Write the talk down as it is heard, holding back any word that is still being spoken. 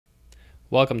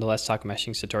Welcome to Let's Talk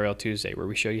Meshing Tutorial Tuesday, where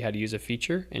we show you how to use a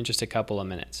feature in just a couple of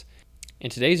minutes. In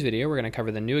today's video, we're going to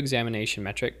cover the new examination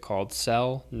metric called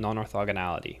cell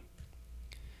non-orthogonality.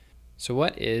 So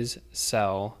what is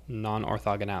cell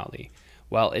non-orthogonality?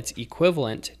 Well, it's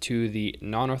equivalent to the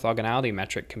non-orthogonality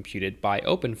metric computed by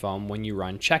OpenFOAM when you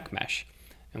run CheckMesh.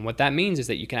 And what that means is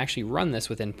that you can actually run this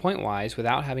within Pointwise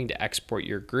without having to export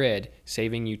your grid,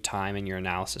 saving you time in your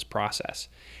analysis process.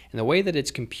 And the way that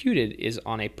it's computed is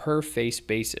on a per face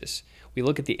basis. We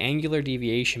look at the angular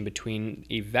deviation between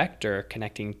a vector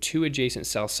connecting two adjacent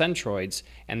cell centroids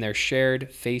and their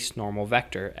shared face normal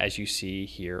vector, as you see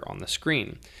here on the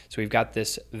screen. So we've got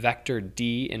this vector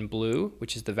D in blue,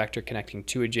 which is the vector connecting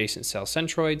two adjacent cell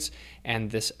centroids,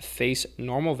 and this face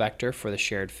normal vector for the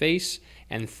shared face,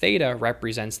 and theta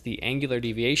represents the angular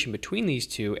deviation between these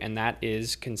two, and that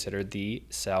is considered the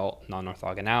cell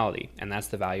non-orthogonality, and that's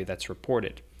the value that's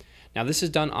reported. Now this is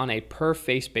done on a per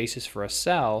face basis for a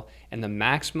cell, and the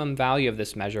maximum value of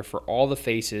this measure for all the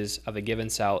faces of a given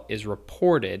cell is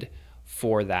reported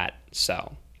for that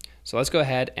cell. So let's go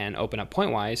ahead and open up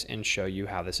Pointwise and show you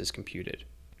how this is computed.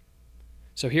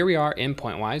 So here we are in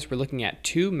Pointwise. We're looking at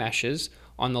two meshes.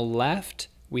 On the left,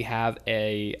 we have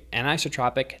an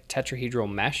anisotropic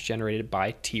tetrahedral mesh generated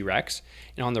by T-Rex.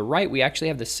 And on the right, we actually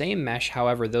have the same mesh.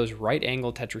 However, those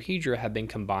right-angled tetrahedra have been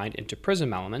combined into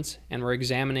prism elements, and we're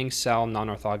examining cell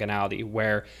non-orthogonality,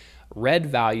 where red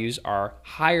values are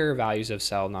higher values of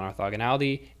cell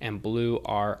non-orthogonality and blue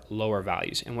are lower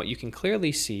values. And what you can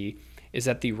clearly see is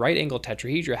that the right-angled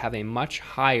tetrahedra have a much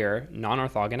higher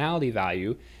non-orthogonality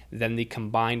value than the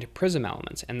combined prism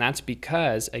elements. And that's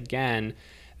because, again,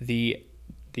 the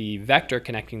vector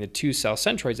connecting the two cell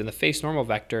centroids and the face normal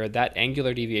vector, that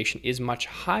angular deviation is much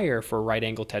higher for right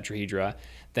angle tetrahedra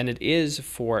than it is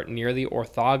for nearly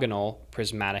orthogonal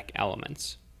prismatic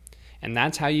elements. And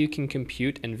that's how you can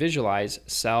compute and visualize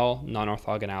cell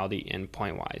non-orthogonality in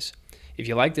Pointwise. If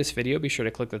you like this video, be sure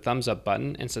to click the thumbs up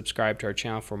button and subscribe to our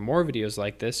channel for more videos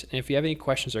like this. And if you have any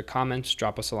questions or comments,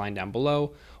 drop us a line down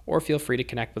below, or feel free to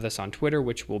connect with us on Twitter,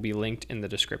 which will be linked in the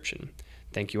description.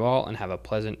 Thank you all and have a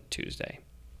pleasant Tuesday.